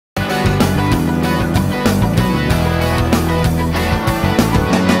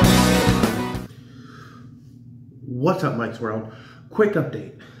What's up, Mike's World? Quick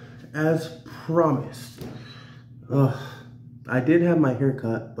update. As promised, I did have my hair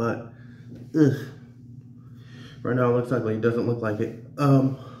cut, but right now it looks ugly. It doesn't look like it.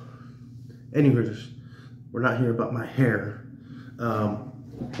 Anyways, we're not here about my hair.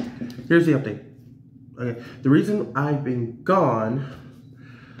 Here's the update. Okay, the reason I've been gone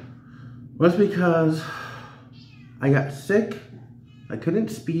was because I got sick. I couldn't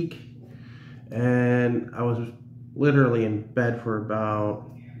speak, and I was literally in bed for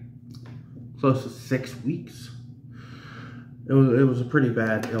about close to 6 weeks. It was a pretty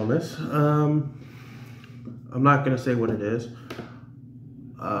bad illness. I'm not gonna say what it is.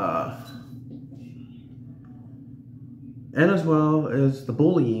 And as well as the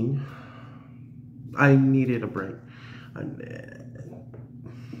bullying, I needed a break.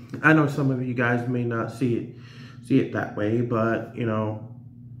 I know some of you guys may not see it that way, but you know,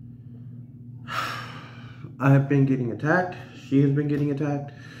 I have been getting attacked. She has been getting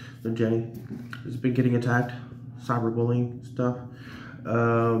attacked. And Jenny has been getting attacked. Cyberbullying stuff.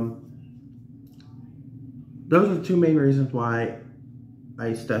 Those are the two main reasons why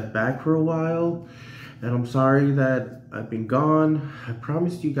I stepped back for a while. And I'm sorry that I've been gone. I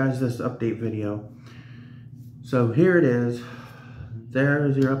promised you guys this update video. So here it is.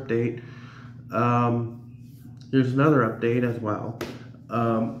 There's your update. Here's another update as well.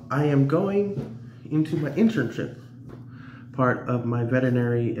 I am going into my internship part of my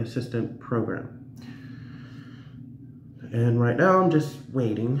veterinary assistant program. And right now I'm just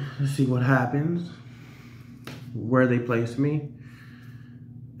waiting to see what happens, where they place me.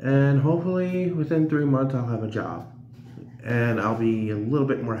 And hopefully within 3 months I'll have a job and I'll be a little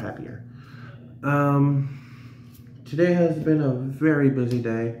bit more happier. Today has been a very busy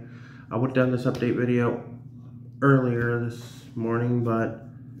day. I would have done this update video earlier this morning, but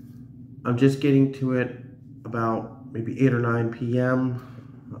I'm just getting to it about maybe 8 or 9 p.m.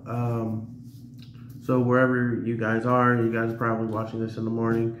 So wherever you guys are probably watching this in the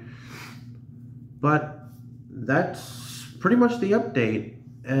morning. But that's pretty much the update.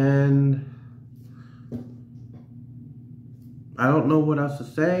 And I don't know what else to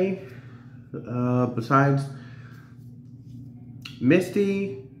say besides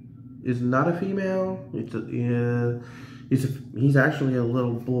Misty is not a female. He's actually a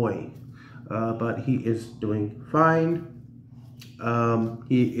little boy, but he is doing fine.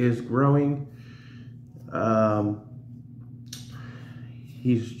 He is growing.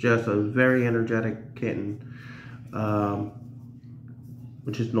 He's just a very energetic kitten.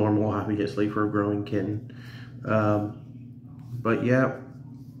 Which is normal, obviously, for a growing kitten. But yeah,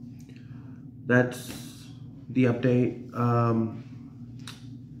 that's the update.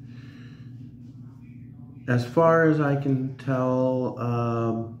 As far as I can tell,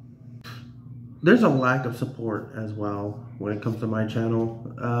 there's a lack of support as well when it comes to my channel.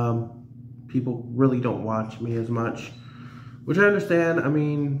 People really don't watch me as much, which I understand. I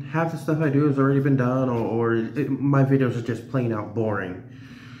mean, half the stuff I do has already been done, or my videos are just plain out boring.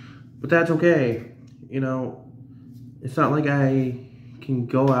 But that's okay. You know, it's not like I can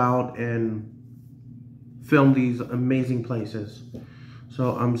go out and film these amazing places.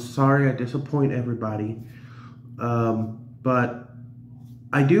 So I'm sorry I disappoint everybody. But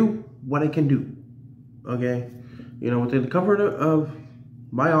I do what I can do. Okay? You know, within the comfort of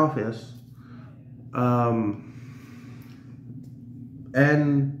my office,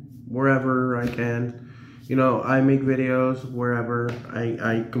 and wherever I can. You know, I make videos wherever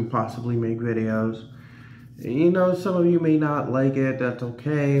I can possibly make videos. You know, some of you may not like it, that's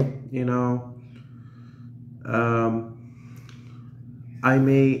okay, you know. I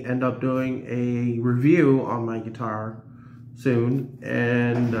may end up doing a review on my guitar soon,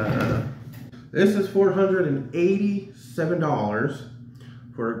 and this is $487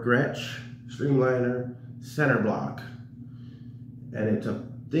 for a Gretsch Streamliner center block. And it's a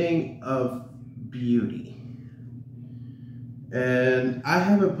thing of beauty. And I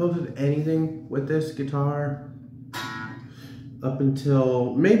haven't posted anything with this guitar up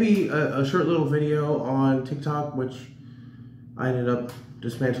until maybe a short little video on TikTok, which I ended up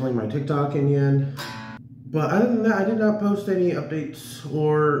dismantling my TikTok in the end. But other than that, I did not post any updates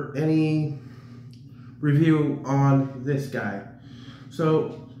or any review on this guy.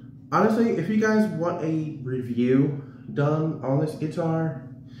 So honestly, if you guys want a review done on this guitar,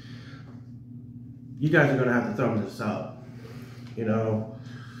 you guys are gonna have to thumb this up. You know,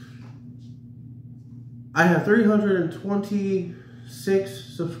 I have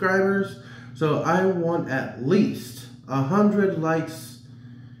 326 subscribers, so I want at least 100 likes,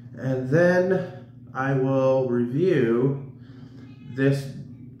 and then I will review this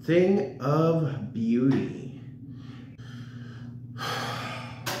thing of beauty.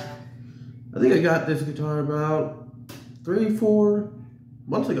 I think I got this guitar about 3-4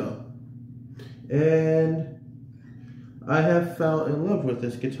 months ago. And I have fell in love with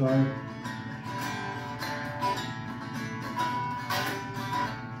this guitar.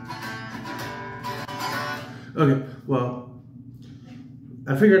 Okay, well,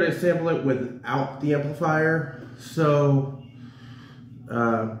 I figured I'd sample it without the amplifier, so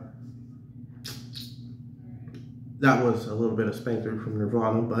that was a little bit of spank through from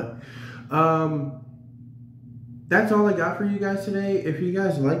Nirvana, but that's all I got for you guys today. If you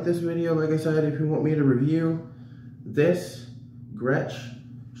guys like this video, like I said, if you want me to review this Gretsch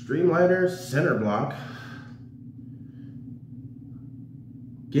Streamliner center block,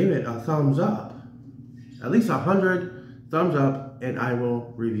 give it a thumbs up. At least 100 thumbs up, and I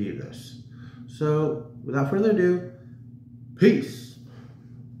will review this. So, without further ado, peace.